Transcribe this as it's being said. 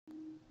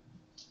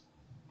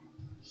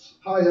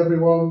Hi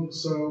everyone,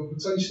 so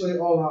potentially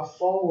all our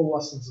formal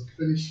lessons are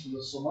finished for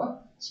the summer,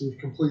 so you've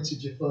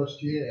completed your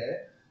first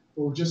year,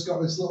 but we've just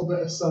got this little bit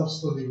of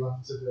self-study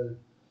left to do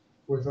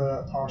with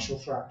partial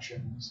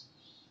fractions.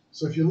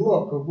 So if you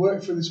look, I've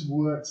worked through this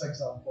worked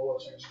example.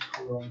 I'll change the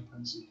colour on the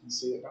pen so you can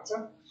see it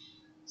better.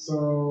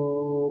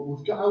 So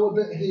we've got our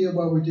bit here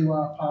where we do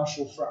our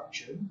partial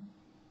fraction,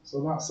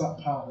 so that's that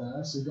part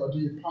there. So you've got to do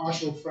your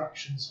partial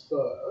fractions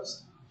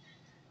first.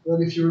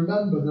 Then if you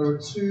remember, there are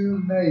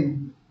two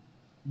main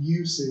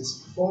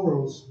uses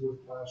for us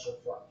with partial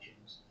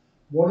fractions.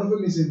 One of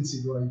them is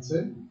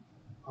integrating,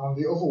 and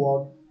the other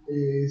one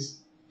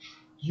is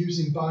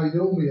using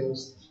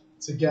binomials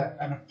to get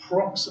an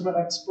approximate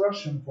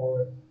expression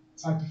for it,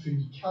 type of thing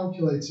your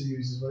calculator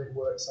uses when it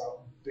works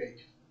out big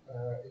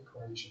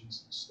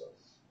equations and stuff.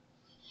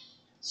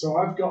 So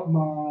I've got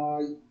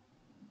my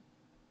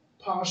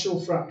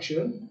partial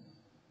fraction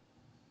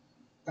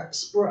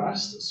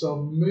expressed, so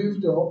I've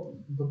moved up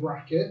the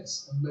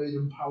brackets and made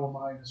them power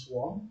minus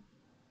 1.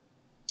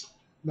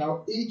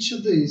 Now each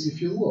of these,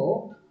 if you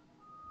look,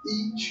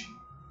 each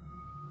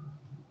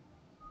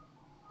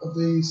of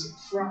these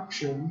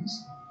fractions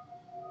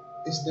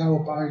is now a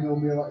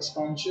binomial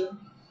expansion,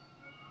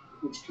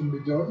 which can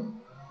be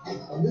done.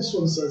 And this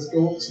one says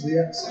go up to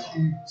the x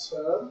cubed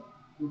term,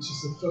 which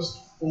is the first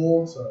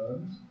 4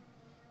 terms.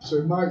 So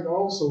it might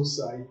also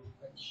say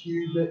a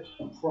cubic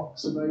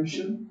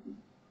approximation.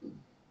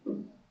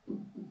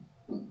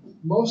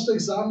 Most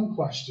exam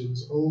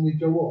questions only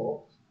go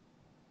up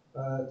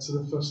to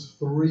the first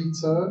 3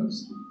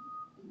 terms,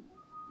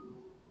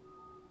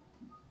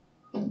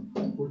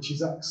 which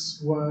is x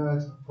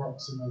squared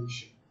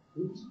approximation.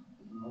 Oops,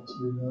 let's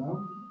move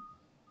around.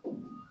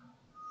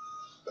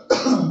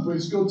 But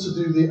it's good to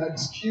do the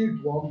x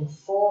cubed one, the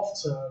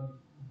 4th term,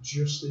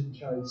 just in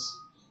case.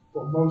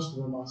 But most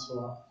of them ask for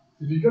that.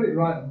 If you get it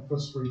right in the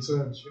first 3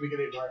 terms, you're going to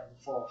get it right in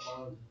the 4th,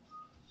 aren't you?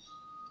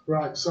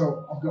 Right,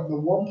 so I've got the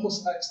 1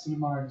 plus x to the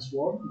minus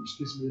 1, which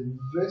gives me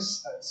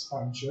this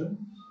expansion.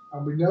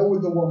 And we know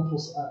with the 1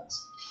 plus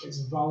x, it's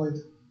valid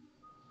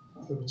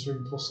for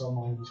between plus or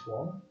minus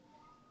 1.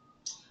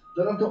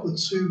 Then I've got the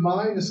 2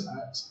 minus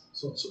x,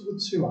 so I took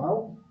the 2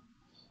 out,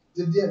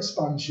 did the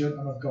expansion,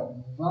 and I've got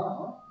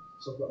that.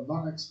 So I've got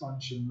that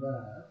expansion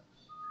there.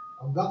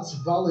 And that's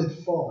valid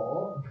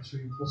for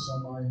between plus or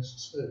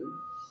minus 2.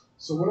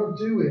 So what I'll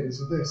do is,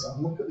 with this,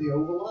 I'll look at the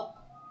overlap.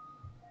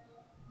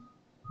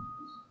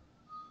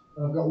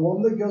 And I've got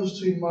one that goes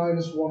between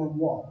minus 1 and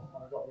 1,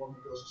 and I've got one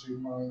that goes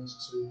between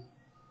minus 2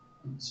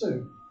 and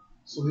 2.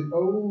 So the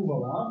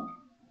overlap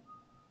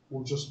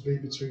will just be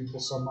between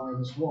plus or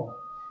minus 1,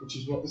 which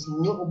is what this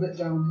little bit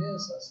down here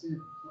says here.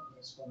 Not going to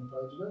expand the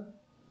page a bit.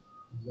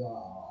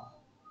 Yeah.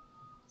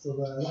 So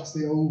there, that's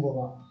the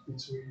overlap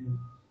between them.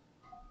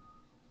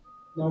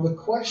 Now the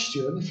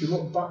question, if you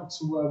look back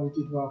to where we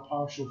did our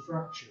partial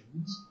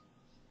fractions,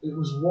 it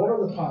was one of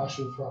the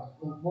partial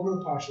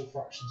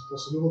fractions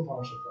plus another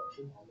partial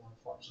fraction, or one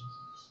fraction.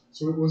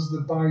 So it was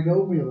the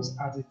binomials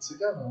added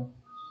together.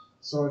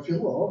 So if you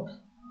look,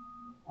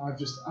 I've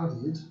just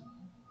added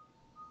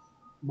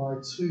my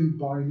 2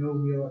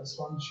 binomial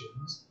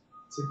expansions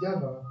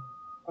together,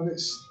 and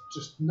it's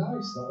just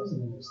nice, that,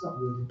 isn't it? It's not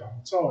really bad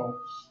at all.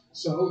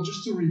 So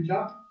just to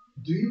recap,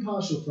 do your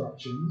partial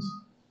fractions,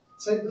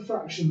 take the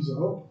fractions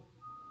up,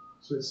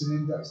 so it's an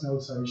index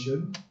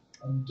notation,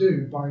 and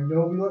do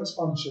binomial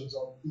expansions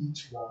on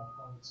each one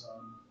on its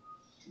own.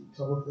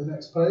 So look at the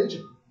next page.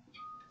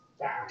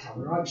 I can't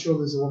be right sure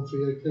there's a one for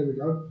you. Here we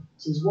go.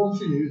 So there's one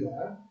for you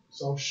there.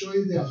 So I'll show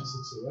you the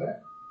answer to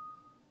it.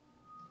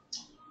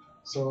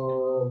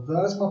 So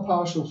there's my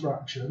partial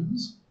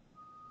fractions.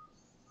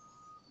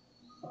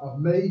 I've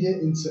made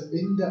it into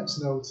index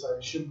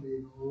notation,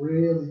 being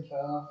really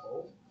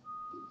careful.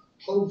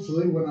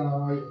 Hopefully when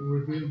I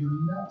review the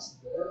next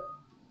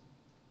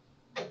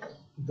bit,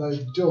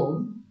 they've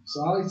done.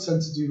 So I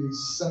tend to do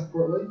these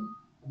separately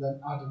and then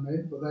add them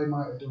in, but they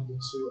might have done the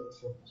 2 at the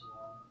front as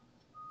well.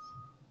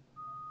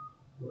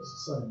 Well, it's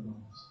the same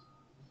ones.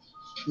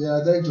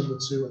 Yeah, they've done the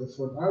 2 at the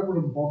front. I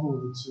wouldn't bother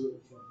with the 2 at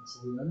the front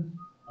until the end.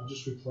 I'll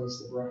just replace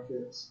the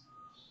brackets.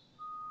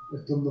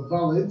 They've done the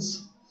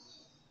valids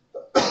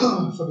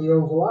for the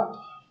overlap.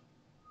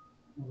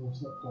 Oh,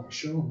 it's not quite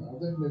shown now. I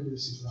think maybe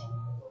this is down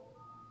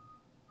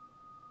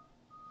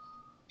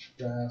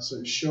there. So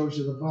it shows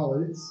you the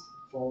valids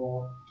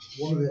for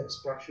one of the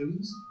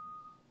expressions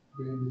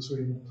being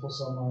between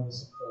plus or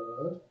minus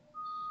a 3rd,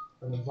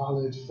 and a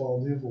valid for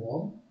the other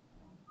one,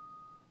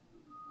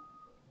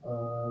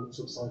 which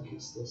looks like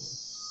it's the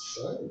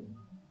same.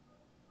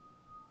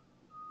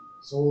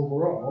 So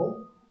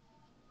overall,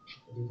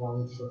 it'll be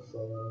valid for a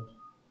 3rd.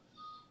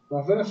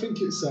 But then I think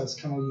it says,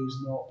 can I use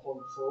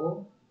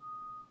 0.4?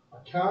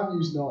 I can't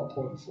use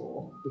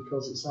 0.4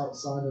 because it's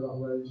outside of that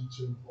range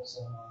between plus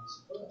or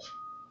minus a 3rd.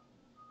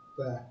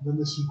 There, then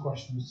there's some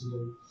questions to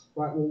do.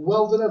 Right,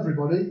 well done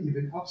everybody, you've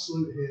been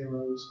absolute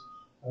heroes.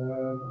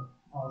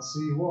 I'll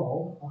see you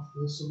all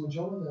after the summer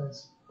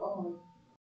holidays. Bye.